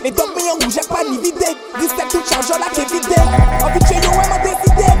DVD. Les dogs mais en rouge pas ni vidé. Disque tout chargeur là qui est vidé. Envie de chez yo ouais m'a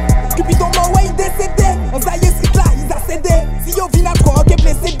décidé. Cupidon m'a ouais il décédé. On zaye street là il a cédé. Si yo vin à trop on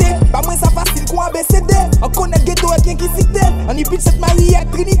peut cédé. Pas moins ça facile qu'on ABCD. On connaît ghetto et bien qui cité. On y pitch cette Marie et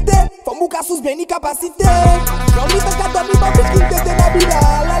Trinité. Faut mou ka sous bien ni capacité. On y fait qu'à dormir pas plus qu'il te nabila.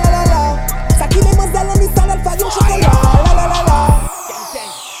 La la la la. Ça qui les mozelle on y salade farine chocolat. La la la la.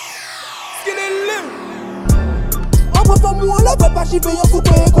 On peut pas mou on la fait pas chiver yon soupe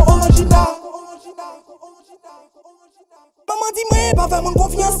qu'on orangina. Maman dit moi pas faire mon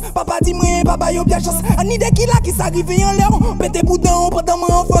confiance. Papa dit moi papa yo bien chance. Un idée qui là qui s'arrive en l'air. Pété boudin pendant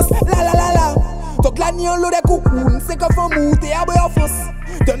mon enfance. La la la la. Donc la nuit on l'eau des coucounes. C'est comme un mou t'es à en France.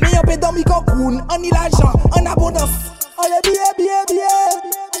 Demain on peut dormir comme coune. On y l'argent en abondance. On les billets billets billets.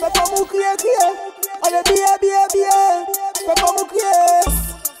 Fais pas mou crier crier. On les billets billets billets. Fais pas mou crier.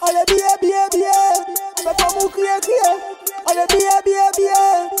 On les billets billets billets. Fais pas mou crier crier. On les billets billets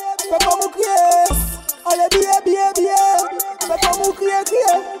billets. Fais pas mou crier. On les billets billets billets. Fais pas mou crier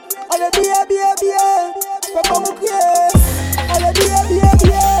crier. On les billets billets billets. Fais pas mou crier. On les billets billets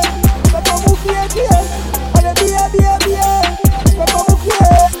billets. Fais pas mou crier crier. On les billets billets billets. Fais pas mou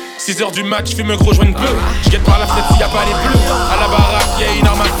crier. 6h du match, fume un gros joint de bleu. J'guette par la fenêtre s'il y a pas les bleus. À la baraque, y'a une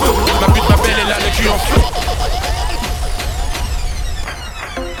arme à feu. Ma pute m'appelle, elle a le cul en feu.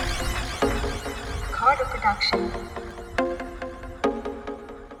 Carter Production.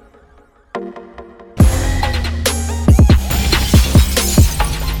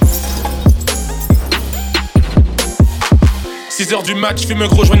 6h du match, fume un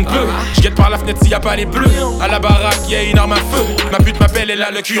gros joint de bleu. J'guette par la fenêtre s'il y a pas les bleus. À la baraque, y'a une arme à feu. Ma pute m'appelle, elle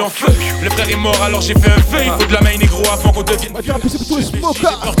a le cul en feu. Le frère est mort alors j'ai fait un feu. Il faut de la main négro avant qu'on devienne. J'ai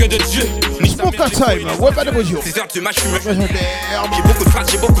peur que de Dieu. Smoker time, webadub. 6h du match, fume un j'ai beaucoup de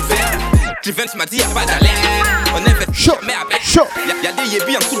phrases, j'ai beaucoup de verres. Cleveland m'a dit y'a pas d'alerte. On invite chaud, mais avec chaud. Y'a des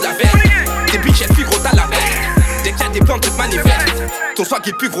yébis en dessous de la verre. Des bitches, elles fuient gros t'as la verre. Dès qu'il y a des plantes, tout manifeste. Ton swag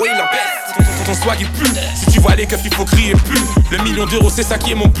est plus gros, il empêche. Ton swag est plus. Si tu vois les keufs, il faut crier plus. Le million d'euros, c'est ça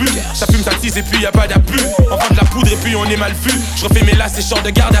qui est mon but. Ça fume, ça tise et puis y'a pas d'abus. On vend de la poudre et puis on est mal vu. Je refais mes lacets, short de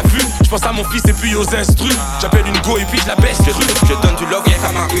garde à vue. Je pense à mon fils et puis aux instrus. J'appelle une go et puis je la baisse. Je donne du love, y'a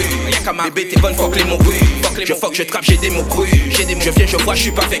qu'à ma rue. Y'a qu'à ma bébé, t'es bonne, fuck les mots crus. Je fuck, je trappe, j'ai des mots crus. Je viens, je vois, je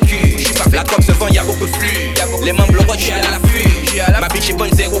suis pas vécu. La drogue se vend, y'a beaucoup de flux. Les membres le roi, je suis à l'affût. Ma bitch est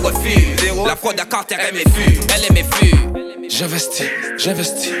bonne, zéro refus. La fraude à Carter, elle m'est vue. Elle est mes vues. J'investis,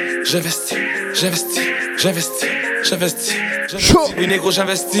 j'investis, j'investis, j'investis, j'investis, j'investis. Oui négro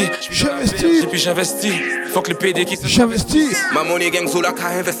j'investis, et puis j'investis. Faut que le PD qui j'investis. Ma money gang Zola qu'a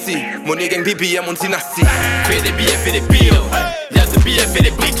investi. Money gang BB à mon dynastie. Fais des billets, fais des billes. Y'a de billets, fais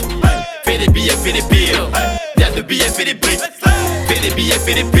des briques. Fais des billets, fais des billes. Y'a de billets, fais des briques. Fais des billets,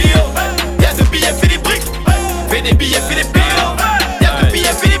 fais des billes. Y'a de billets, fais des briques. Fais des billets, fais des billes. Y'a de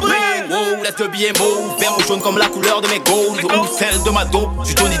billets, fais des briques. Wow, laisse le billet mauve, vert ou jaune comme la couleur de mes goals. Ou 5 de ma dope.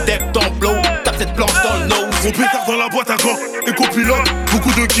 J'suis Johnny Depp dans le blow. Tape cette planche dans le nose. Mon pétard dans la boîte à corps et copilote.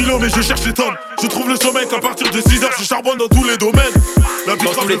 Beaucoup de kilos mais je cherche les tonnes. Je trouve le sommeil qu'à partir de 6h je charbonne dans tous les domaines. Dans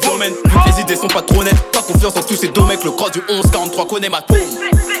tous les domaines, les idées sont pas trop nettes. Pas confiance en tous ces deux mecs. Le cross du 11-43 connaît ma tombe.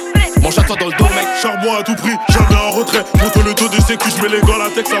 Mon château dans le dos mec. Charbon à tout prix, jamais en retrait. Montre le taux de sécu, je mets les gants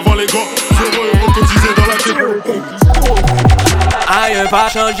latex avant les gants. 0 € cotisé dans la tête. Aïe pas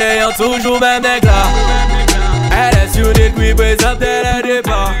changé, on toujours même nègre. Elle est sur des couilles présentes dès le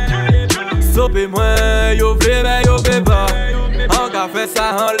départ. Sopez-moi, yo fais mais yo fais pas. On va faire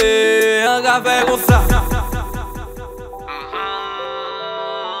ça en l'air, on va faire comme ça.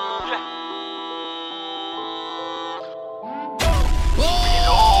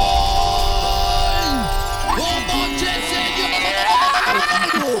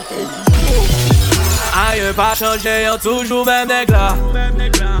 Aïe pas changé, on toujours même nègre.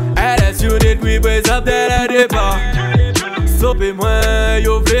 Elle est sur des couilles présentes dès le départ. Sopez-moi,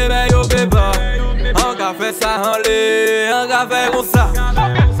 yo fais mais yo fais pas. On va faire ça en l'air, on va faire comme ça.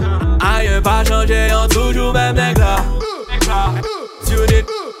 Aïe pas changé, on toujours même nègre. Sur des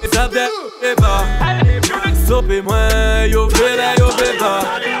couilles présentes dès le départ. Sopez-moi, yo fais mais yo fais pas.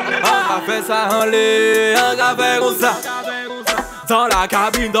 On va faire ça en l'air, on va faire comme ça. Dans la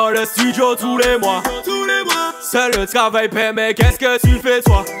cabine, dans le studio tous les mois. Seul le travail paie, mais qu'est-ce que tu fais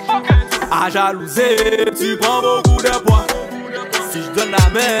toi? À jalouser, tu prends beaucoup de poids. Si je donne la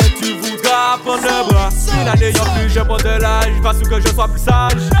main, tu voudras prendre le bras. Une année en plus, je prends de l'âge, parce que je sois plus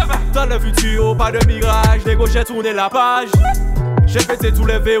sage. Dans le futur, pas de mirage, des gauches, j'ai tourné la page. J'ai pété tous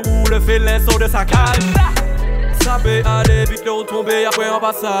les verrous, le félin sort de sa cage. Ça peut aller vite, le retomber après un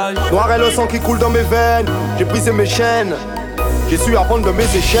passage. Noir est le sang qui coule dans mes veines, j'ai brisé mes chaînes. J'ai su apprendre de mes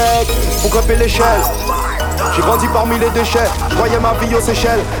échecs pour grimper l'échelle. J'ai grandi parmi les déchets, je voyais ma vie aux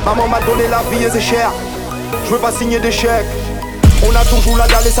Seychelles. Maman m'a donné la vie et c'est cher. Je veux pas signer d'échecs. On a toujours la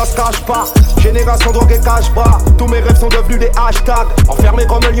dalle et ça se cache pas. Génération drogue et cache-bras. Tous mes rêves sont devenus des hashtags. Enfermés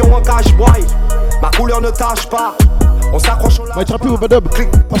comme un lion en cache-boy. Ma couleur ne tâche pas. On s'accroche au va être un peu webadub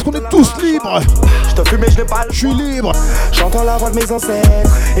parce qu'on est tous libres. Je te fume et je n'ai pas le. Je suis libre. J'entends la voix de mes ancêtres.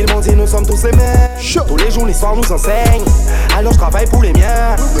 Ils m'ont dit nous sommes tous les mêmes. Tous les jours l'histoire nous enseigne. Alors je travaille pour les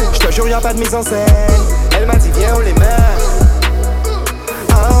miens. Je te jure y'a pas de mise en scène. Elle m'a dit viens haut les mains.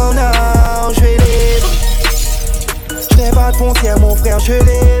 Oh non, je suis libre. Je n'ai pas de foncière mon frère, je suis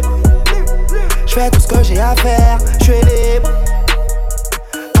libre. Je fais tout ce que j'ai à faire, je suis libre.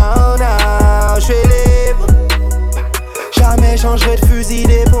 Oh non, je suis libre. Jamais changerai de fusil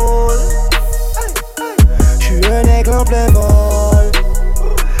d'épaule. J'suis un aigle en plein vol.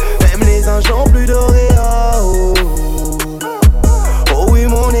 Même les anges ont plus d'auréole. Oh oui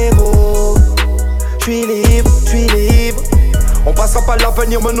mon héros. J'suis libre, j'suis libre. On passera pas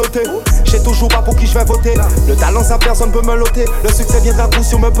l'avenir me noter. J'sais toujours pas pour qui je vais voter. Le talent ça personne peut me loter. Le succès viendra coup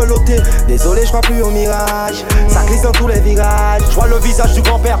sur me peloter. Désolé je crois plus au mirage. Ça glisse dans tous les virages. Je vois le visage du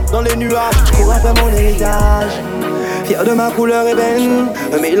grand-père dans les nuages. Je cours après mon héritage. Fier de ma couleur ébène,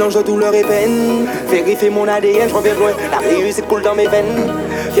 un mélange de douleur et peine. Vérifie mon ADN, je reviens loin, la réussite coule dans mes veines.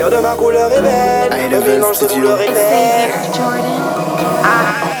 Fier de ma couleur ébène, un mélange de douleur et peine.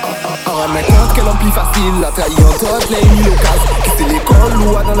 On remet compte que l'homme plus facile, la trahir en toutes les nuits locales. Quitter l'école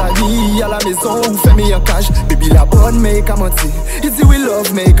ou à dans la vie, à la maison ou fermer en cage. Baby la bonne mais qu'à mentir, il dit we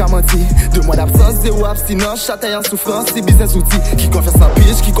love mais qu'à mentir. 2 mois d'absence, 0 abstinence, châtaille en souffrance, c'est business outil. Qui confiance en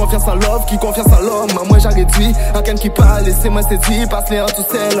pitch, qui confiance en love, qui confiance en l'homme. Moi j'ai réduit, en qu'un qui parle, laissez-moi séduire. Passe-les en tout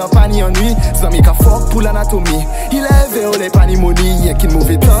seul, en panier ennui. Zami qu'a fort pour l'anatomie. Il est véo les panimonies, y'a qu'une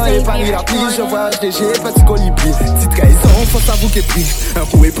mauvais temps et pas la pluie. Je vois HDG, petit colibri. Petite trahison, faut ça vous qu'est pris. Un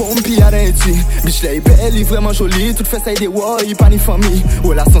coup et pompe, y'a rien tu. Bitch là est belle, il vraiment jolie. Tout fait ça des war, il pas ni famille.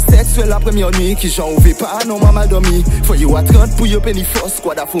 Relation sexuelle la première nuit. Qui j'en ouvre pas, non m'a mal dormi. Faut you à 30 pour you penny force.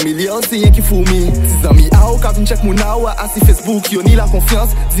 Quoi d'à fou million, c'est rien qui fourmi. 6 amis out, quand une check mon now. Assis Facebook, yo ni la confiance.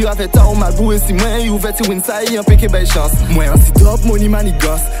 Dire avec ta ou mal boué si moi. You vet you inside, y'en péché belle chance. Moi un si top, money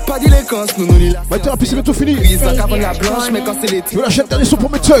manigance. Pas d'élégance, nous nous ni la. Ma thérapie c'est bientôt fini. Prise en caverne la blanche, mais quand c'est l'été. Je lâche le dernier son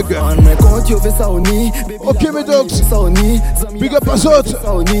pour mes thugs. Ok mes dogs. Big up à Zot.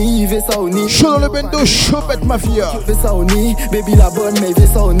 Chaud dans le bendo, chaud bête mafia. Baby la bonne, mais il veut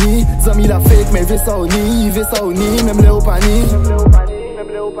ça au nid. Zami la fake, mais il veut ça au nid. Il veut ça au nid, même le haut panier.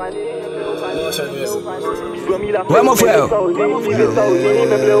 Ouais mon frère.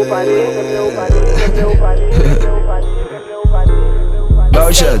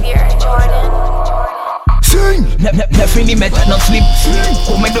 Neuf millimètres dans le slip.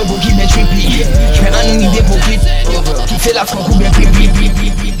 Pour mettre le beau qui met trippy. J'fais un une idée pour vite. Qui fait la franc ou bien pipi.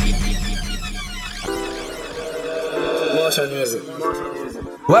 Motion music.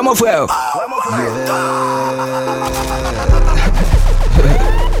 Ouais mon frère.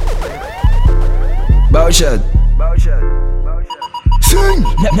 Bauchet.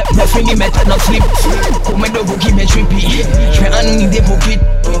 9 mm dans slip. Combien de vous qui m'est trippy. J'fais un idée pour quitte.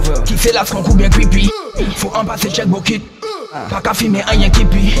 Qui fait la franc ou bien creepy. Faut en passer check bucket. Pas qu'à filmer un y'a qui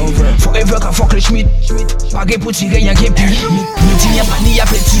pi. Forever qu'à fuck le schmidt. Pas que pour tirer y'a qui pi. Ni ti y'a pas ni y'a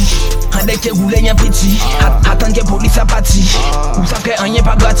petit. Un deck qui roule y'a petit. Attends que police a parti. Ou ça fait un y'a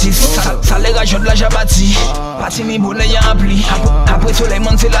pas gratis. Ça les rajoute la jabati. Parti mi boule y'a appli. Après soleil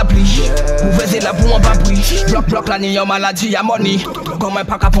man c'est la pluie. Vous faisiez la pour pas pris. Bloc la ni y'a maladie y'a money. Comme un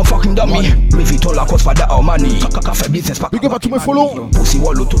pack à pour fucking dummy. Louis Vuitton la cause pas de Armani. Fait business pas. Big up à tous mes follow. Pussy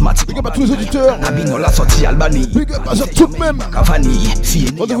wall automatique. Big up à tous les auditeurs. Nabino la sortie Albanie. Big up à tout même.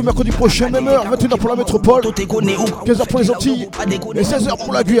 Rendez-vous mercredi prochain, même heure, 21h pour la métropole, 15h pour les Antilles et 16h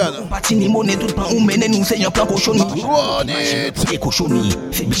pour la Guyane.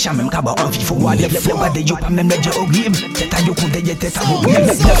 C'est bicha même qu'à en vivre ou aller les pas de yo pas même les au glim. Tête à yo pour des têtes à vous.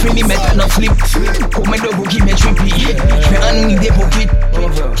 La fini mettre dans flip. Combien de vous qui m'est trippy. J'fais un idée pour quitte.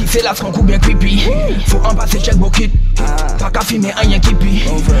 Qui fait la franc ou bien creepy. Faut en passer check bucket. Pas qu'à filmer un y'a qui pi.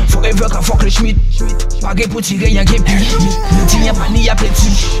 Forever qu'à fuck le schmidt. Pas que pour tirer y'a qui pi. Ni ti y'a pas ni y'a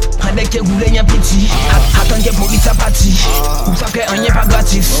petit. Un deck qui roule y'a petit. Attends que police a parti. Ou ça fait un y'a pas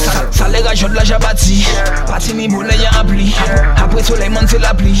gratis. Ça les rajoute la jabati. Parti mi boule y'a appli. Après soleil man c'est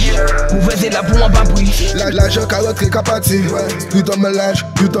la pluie. Vous faisiez la pour pas pris. L'argent carotte qui capati. Putain me lâche,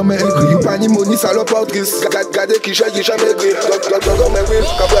 putain me écrit. Pas ni money saloportrice. Gardez qui j'ai jamais gris. Dodo me will.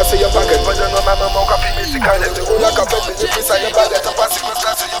 Quand vous asseyez un paquet. Pas de nom ma maman qui a filmé ses canettes. On a capé mais depuis ça y'a pas d'être pas si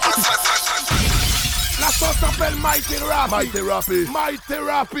la sauce s'appelle My Therapy. My Therapy. My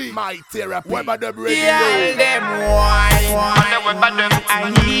Therapy. My Therapy. Webadub Radio. Yeah, them wine. On the webadub. I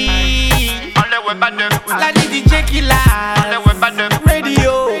need. On the webadub. La DJ KILLAZ. On the webadub.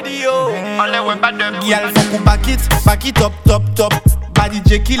 Radio. On the webadub. Girl, fuck ou back it up, top. Bad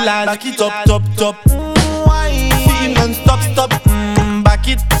DJ KILLAZ. Back it up, top. Wine. Non-stop, stop. Back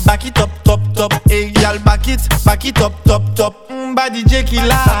it up, top. Hey, girl, back it up, top. Bad DJ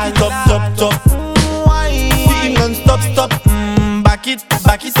KILLAZ. Top. Non-stop, back it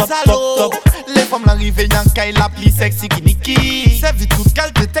up, top. Les femmes l'arrivée y'en caille la plus sexy qui niki. C'est vite toute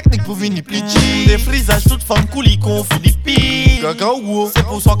qualité technique pour venir plus cheap. Des frisages toutes femmes couli qu'on Philippines. C'est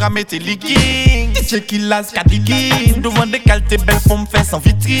pour ça qu'on mette liquide. DJ KILLAZ kadikin. Devant des qualités belles femmes fait sans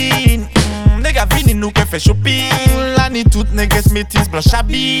vitrine. Nègres vini nous que fait shopping. La ni toute nègres métis blanche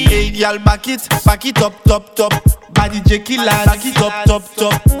habille. Hey y'all back it up, top. Bad DJ KILLAZ. Back it up,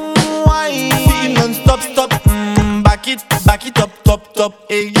 top. Wine non-stop, stop. Back it up, top.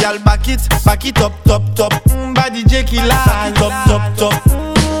 Hey y'all back it up, top. Bad DJ KILLAZ. Top.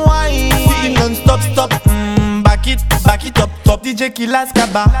 Wine non-stop, stop. Back it up, top. DJ KILLAZ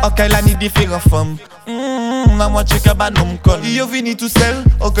kaba. Ok la ni différentes femmes. La moitié kaba nom col. Yo vini tout seul.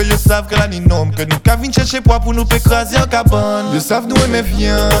 Ok yo savent que la ni nom. Que nous ka vin chercher poids pour nous pécraser en cabane. Yo savent nous aimer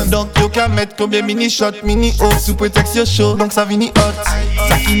viande. Donc yo ka mettre combien mini shot, mini haut. Sous prétexte yo chaud. Donc ça vini hot.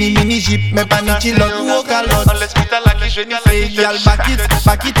 Ça fini mini jeep. Mais pas ni chilote ou au calotte. On laisse putain la qui je n'y sais. Y'all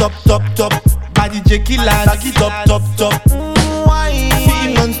back it up, top. Bad DJ KILLAZ. Back it up, top.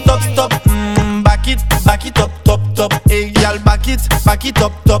 Wine non-stop, stop. Back it up, top. Hey y'all back it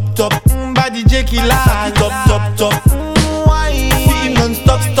up, top. Bad DJ KILLAZ. Top. Wine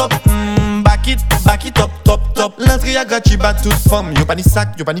non-stop, stop. Back it up, top. L'entrée à gratuit bat toute femme. Yo pas ni sac,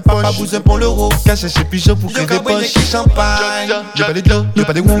 yo pas ni poche. Pas besoin pour l'euro. Caché chez pigeon pour créer des poches. Champagne. Yo pas de l'eau, yo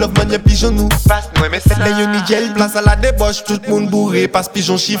pas de love man, y'a pigeon nous. Les yo ni gel, place à la débauche. Tout le monde bourré, passe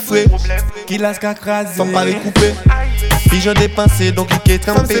pigeon chiffré. KILLAZ qu'a crasé, sans pas récouper. Pigeon dépensé, donc il est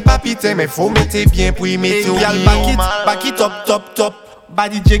trempé. C'est pas pité, mais faut mettre bien pour y mettre au bien. Back it up, top.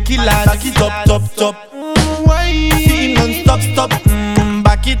 Bad DJ KILLAZ. Back it up, top. Wine non-stop, stop.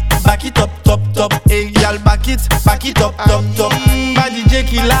 Back it up, top. Hey y'all back it up, top. Bad DJ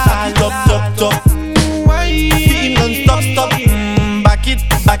KILLAZ. Top. Wine non-stop, stop. Back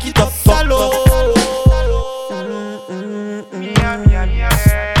it up, top.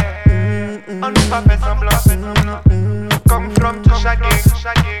 On ne pas fait semblant. Come from to chaque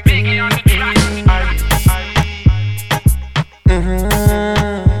Biggie on the track.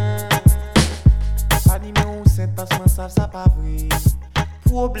 Pas numéro 7 parce que ça pas vrai.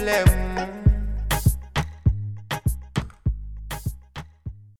 Problème.